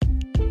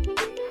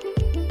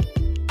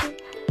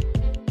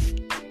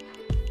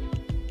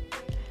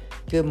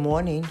Good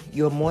morning.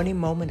 Your morning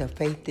moment of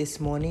faith this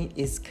morning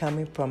is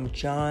coming from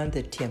John,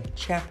 the 10th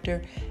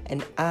chapter,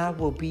 and I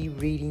will be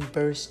reading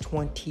verse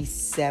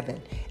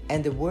 27.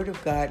 And the word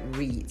of God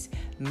reads,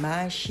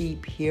 "My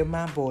sheep hear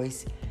my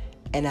voice,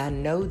 and I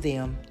know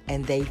them,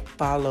 and they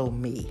follow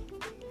me."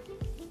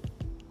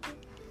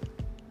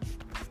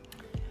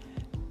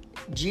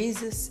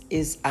 Jesus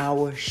is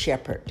our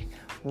shepherd.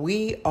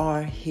 We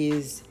are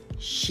his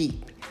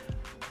sheep.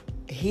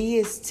 He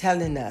is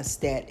telling us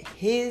that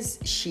his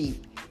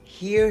sheep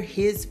hear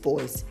his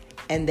voice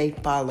and they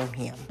follow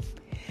him.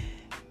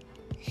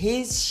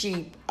 His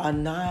sheep are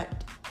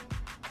not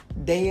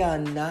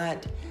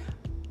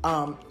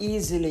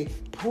easily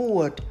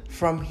pulled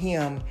from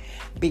him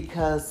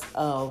because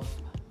of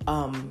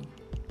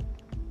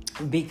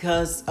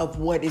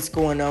what is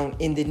going on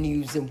in the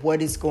news and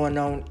what is going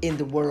on in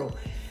the world.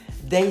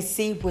 They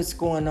see what's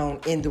going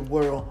on in the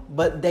world,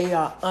 but they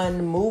are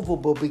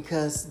unmovable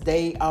because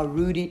they are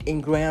rooted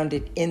and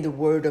grounded in the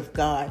word of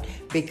God,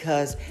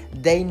 because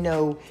they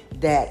know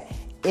that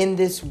in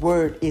this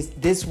word is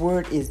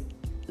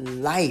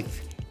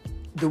life.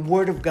 The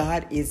word of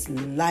God is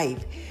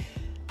life.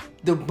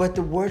 But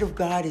the word of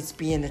God is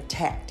being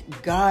attacked.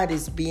 God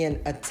is being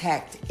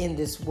attacked in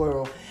this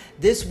world.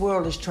 This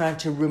world is trying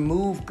to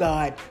remove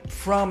God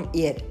from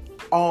it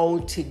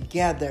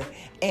altogether.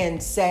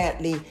 And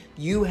sadly,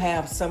 you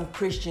have some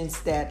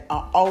Christians that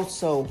are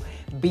also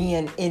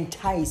being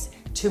enticed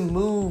to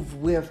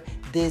move with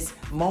this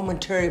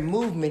momentary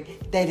movement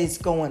that is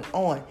going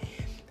on.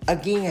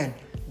 Again,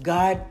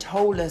 God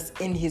told us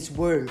in his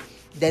word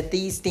that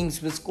these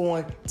things was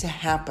going to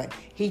happen.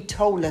 He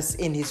told us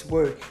in his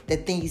word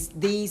that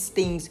these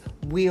things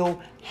will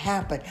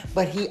happen.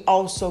 But he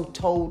also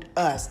told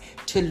us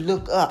to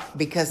look up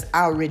because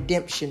our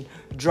redemption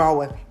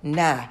draweth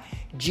nigh.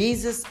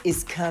 Jesus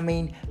is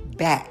coming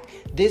back.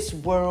 This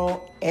world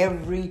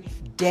every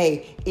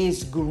day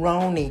is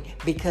groaning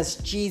because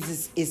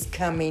Jesus is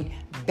coming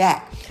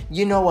back.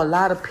 You know, a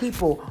lot of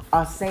people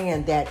are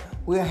saying that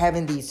we're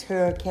having these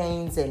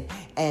hurricanes and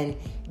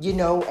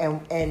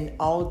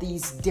all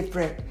these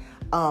different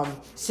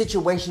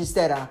situations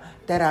that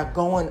are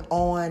going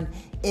on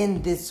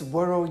in this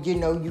world. You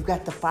know, you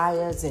got the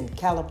fires in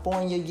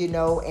California,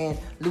 and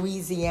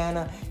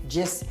Louisiana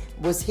just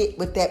was hit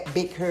with that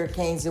big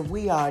hurricanes, and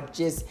we are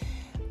just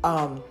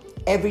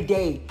every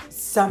day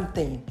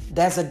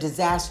there's a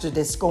disaster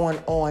that's going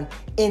on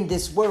in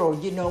this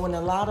world, and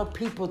a lot of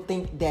people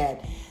think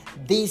that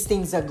these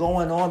things are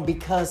going on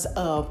because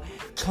of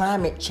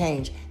climate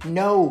change.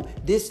 No,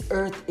 this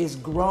earth is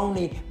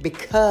groaning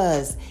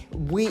because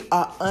we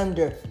are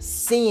under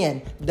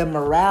sin. The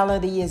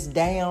morality is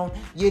down.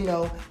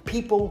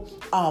 People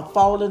are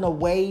falling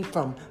away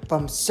from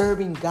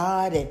serving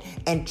God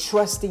and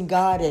trusting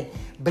God and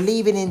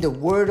believing in the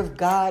word of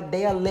God.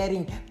 They are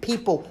letting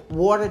people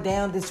water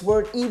down this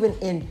word. Even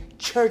in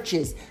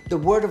churches, the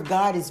word of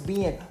God is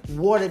being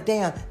watered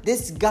down.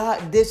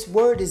 This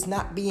word is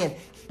not being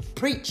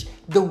preach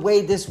the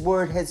way this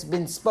word has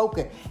been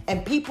spoken.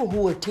 And people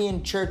who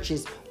attend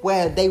churches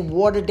where they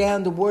water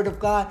down the word of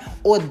God,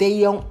 or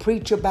they don't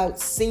preach about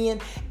sin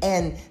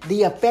and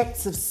the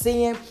effects of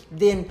sin,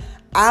 then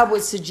I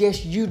would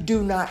suggest you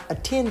do not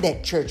attend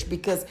that church,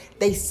 because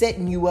they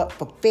setting you up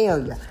for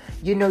failure.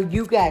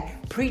 You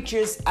got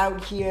preachers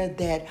out here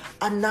that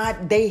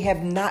they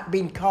have not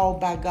been called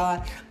by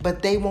God,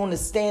 but they want to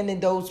stand in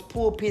those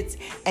pulpits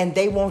and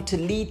they want to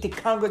lead the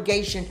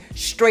congregation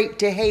straight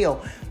to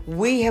hell.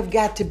 We have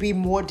got to be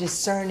more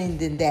discerning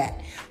than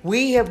that.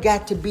 We have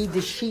got to be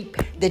the sheep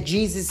that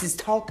Jesus is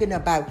talking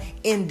about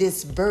in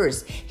this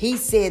verse. He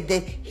said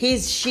that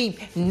his sheep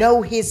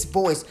know his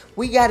voice.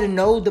 We got to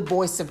know the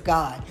voice of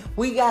God.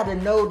 We got to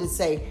know to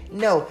say,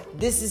 no,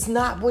 this is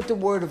not what the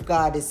word of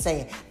God is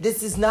saying.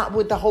 This is not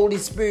what the Holy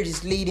Spirit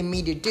is leading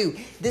me to do.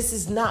 This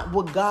is not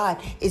what God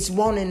is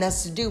wanting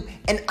us to do.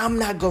 And I'm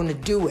not going to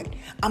do it.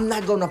 I'm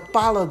not going to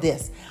follow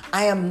this.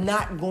 I am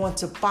not going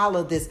to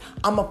follow this.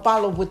 I'm going to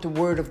follow what the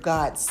word of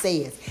God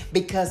says,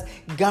 because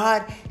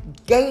God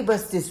gave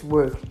us this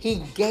word.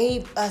 He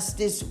gave us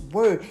this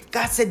word.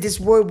 God said this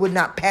word would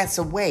not pass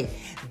away.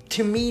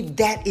 To me,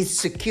 that is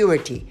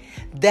security.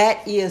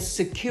 That is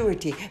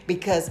security,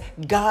 because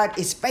God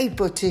is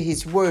faithful to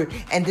his word,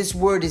 and this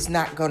word is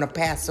not going to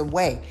pass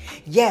away.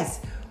 Yes,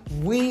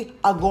 we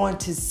are going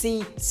to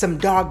see some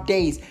dark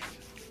days.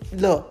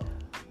 Look,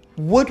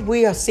 what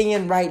we are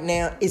seeing right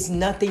now is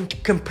nothing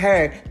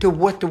compared to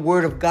what the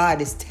word of God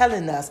is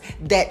telling us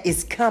that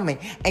is coming.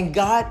 And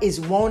God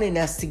is wanting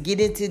us to get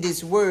into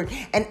this word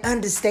and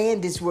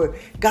understand this word.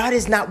 God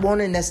is not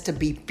wanting us to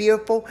be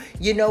fearful.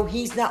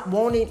 He's not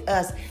wanting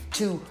us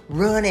to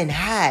run and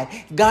hide.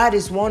 God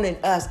is wanting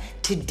us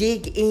to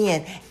dig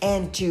in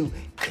and to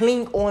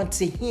cling on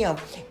to him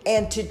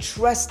and to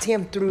trust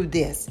him through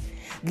this.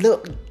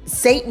 Look,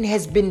 Satan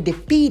has been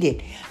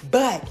defeated,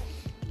 but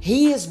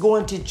He is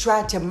going to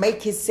try to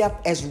make himself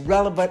as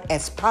relevant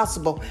as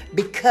possible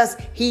because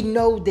he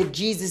knows that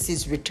Jesus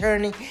is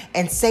returning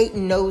and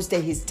Satan knows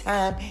that his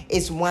time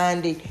is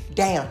winding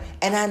down.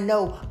 And I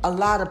know a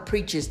lot of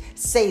preachers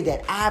say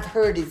that. I've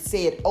heard it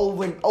said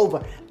over and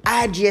over.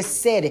 I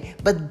just said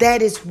it, but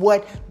that is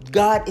what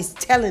God is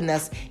telling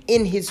us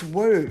in his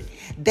word.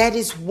 That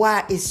is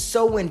why it's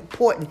so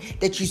important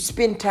that you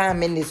spend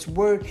time in this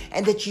word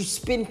and that you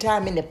spend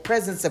time in the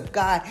presence of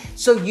God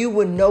so you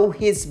will know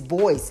his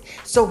voice.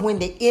 So when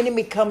the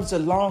enemy comes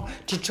along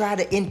to try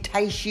to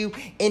entice you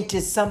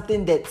into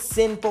something that's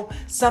sinful,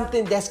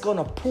 something that's going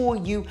to pull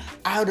you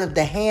out of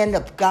the hand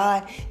of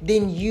God,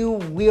 then you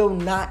will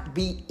not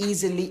be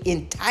easily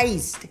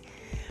enticed.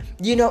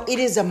 You know, it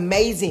is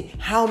amazing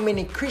how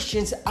many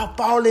Christians are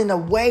falling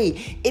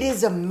away. It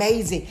is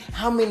amazing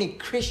how many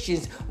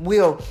Christians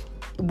will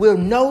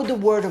know the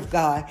word of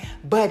God,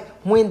 but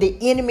when the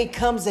enemy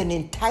comes and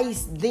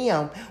entice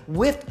them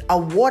with a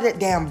watered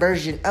down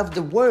version of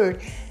the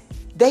word,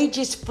 they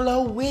just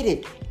flow with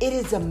it. It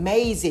is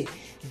amazing.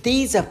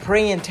 These are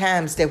praying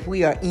times that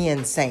we are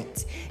in,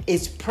 saints.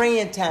 It's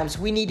praying times.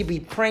 We need to be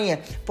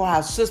praying for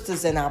our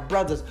sisters and our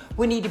brothers.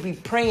 We need to be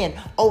praying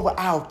over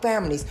our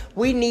families.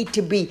 We need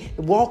to be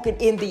walking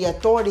in the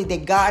authority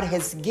that God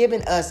has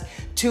given us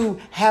to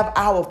have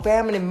our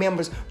family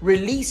members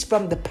released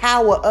from the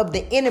power of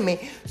the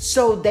enemy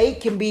so they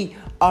can be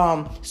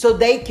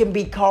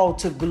called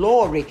to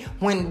glory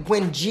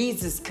when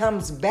Jesus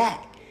comes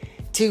back.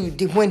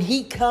 When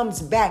he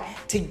comes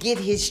back to get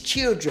his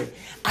children.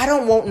 I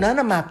don't want none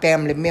of my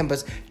family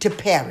members to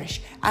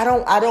perish. I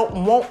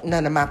don't want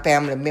none of my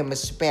family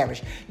members to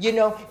perish. You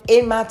know,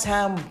 in my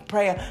time of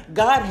prayer,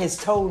 God has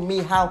told me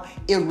how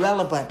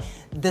irrelevant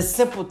the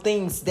simple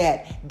things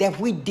that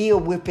we deal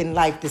with in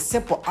life, the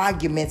simple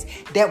arguments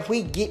that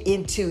we get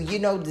into, you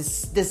know, the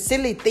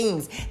silly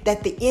things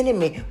that the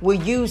enemy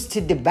will use to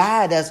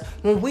divide us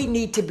when we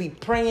need to be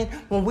praying,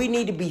 when we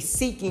need to be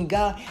seeking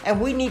God,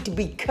 and we need to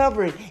be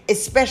covering,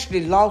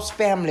 especially lost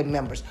family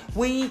members.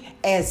 We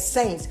as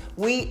saints,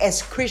 we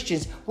as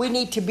Christians, we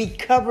need to be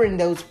covering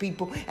those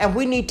people, and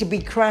we need to be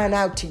crying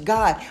out to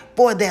God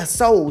for their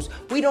souls.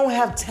 We don't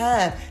have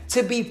time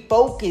to be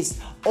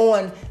focused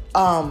on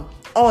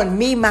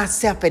me,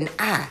 myself, and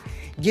I.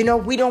 You know,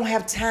 we don't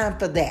have time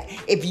for that.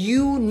 If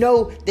you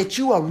know that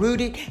you are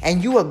rooted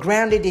and you are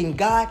grounded in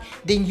God,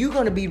 then you're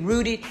going to be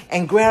rooted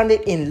and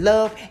grounded in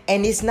love.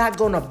 And it's not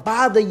going to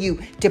bother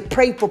you to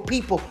pray for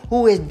people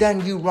who has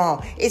done you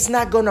wrong. It's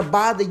not going to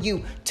bother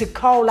you to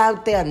call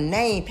out their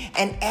name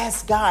and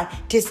ask God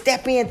to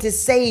step in to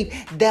save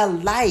their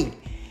life.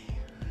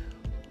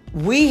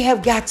 We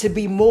have got to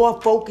be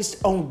more focused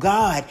on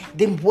God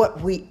than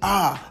what we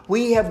are.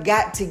 We have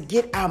got to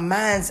get our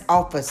minds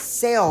off of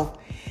self,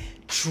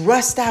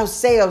 trust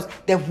ourselves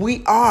that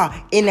we are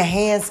in the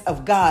hands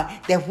of God,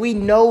 that we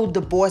know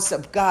the voice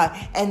of God,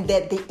 and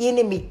that the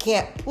enemy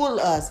can't pull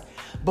us.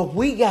 But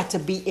we got to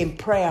be in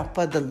prayer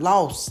for the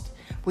lost.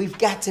 We've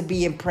got to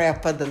be in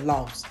prayer for the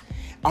lost.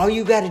 All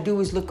you got to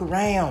do is look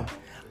around.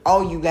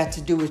 All you got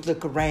to do is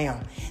look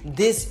around.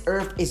 This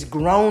earth is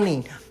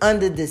groaning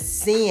under the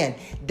sin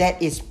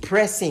that is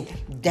pressing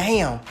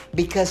down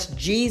because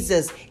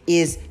Jesus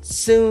is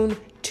soon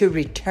to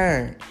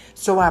return.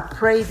 So I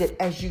pray that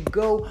as you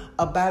go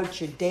about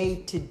your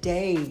day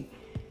today,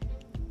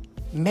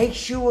 make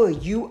sure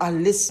you are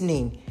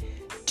listening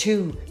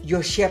to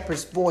your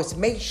shepherd's voice.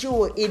 Make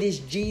sure it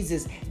is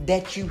Jesus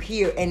that you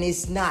hear and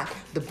it's not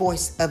the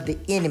voice of the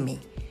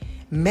enemy.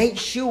 Make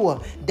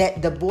sure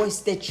that the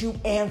voice that you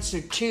answer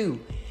to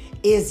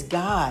is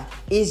God,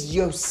 is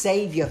your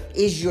Savior,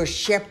 is your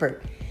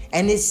shepherd.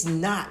 And it's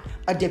not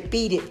a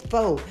defeated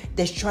foe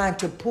that's trying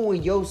to pull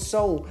your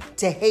soul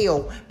to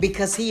hell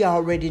because he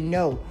already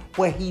know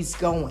where he's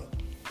going.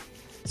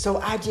 So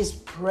I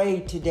just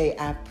pray today.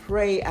 I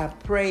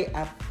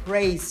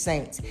pray,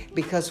 saints,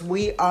 because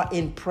we are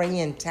in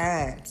praying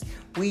times.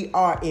 We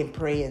are in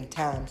praying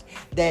times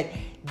that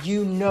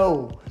you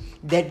know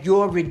that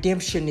your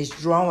redemption is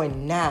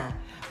drawing nigh.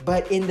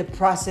 But in the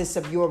process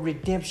of your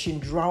redemption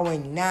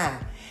drawing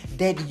nigh,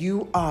 that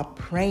you are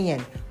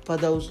praying for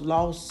those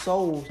lost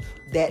souls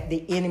that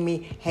the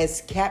enemy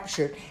has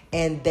captured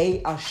and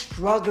they are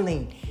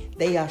struggling.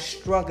 They are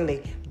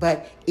struggling,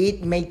 but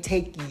it may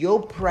take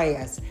your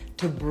prayers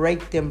to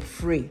break them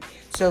free.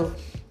 So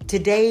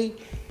today,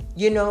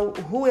 you know,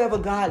 whoever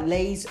God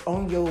lays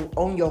on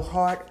your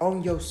heart,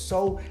 on your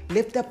soul,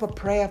 lift up a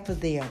prayer for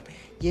them.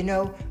 You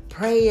know,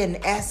 pray and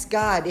ask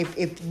God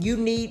if you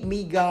need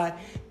me, God,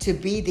 to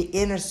be the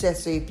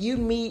intercessor. If you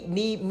need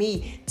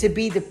me to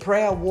be the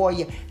prayer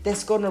warrior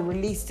that's going to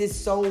release this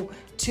soul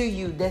to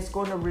you, that's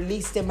going to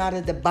release them out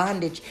of the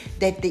bondage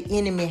that the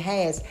enemy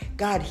has.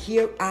 God,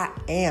 here I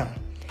am.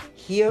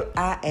 Here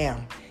I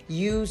am.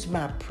 Use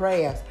my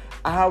prayers.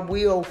 I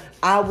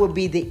will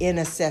be the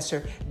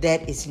intercessor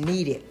that is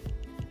needed.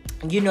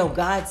 You know,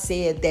 God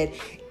said that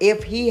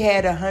if he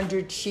had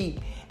 100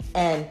 sheep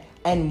and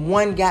and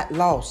one got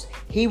lost,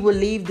 he will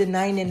leave the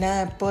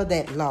 99 for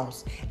that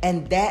lost.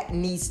 And that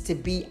needs to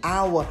be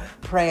our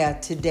prayer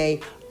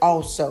today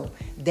also,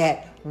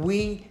 that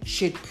we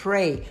should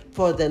pray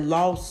for the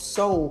lost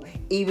soul,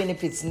 even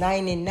if it's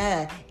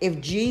 99. If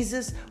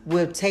Jesus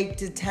will take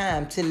the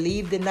time to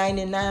leave the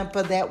 99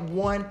 for that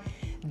one,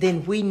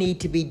 then we need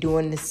to be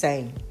doing the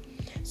same.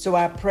 So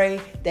I pray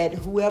that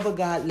whoever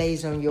God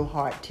lays on your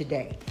heart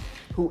today,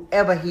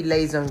 whoever he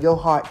lays on your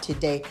heart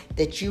today,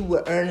 that you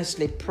will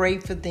earnestly pray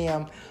for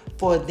them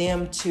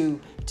to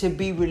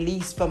be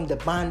released from the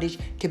bondage,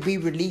 to be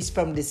released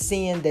from the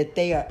sin that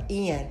they are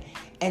in.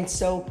 And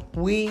so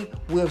we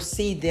will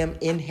see them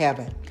in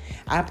heaven.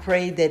 I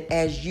pray that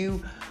as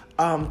you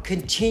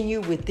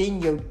continue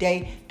within your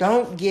day,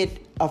 don't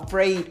get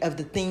afraid of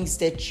the things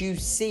that you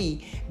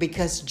see,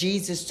 because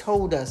Jesus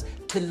told us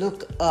to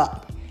look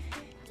up.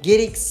 Get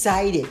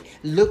excited.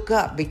 Look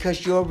up,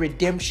 because your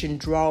redemption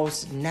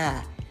draws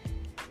nigh.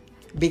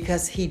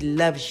 Because he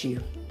loves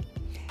you.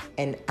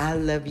 And I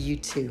love you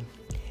too.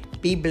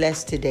 Be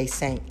blessed today,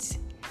 saints.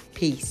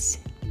 Peace.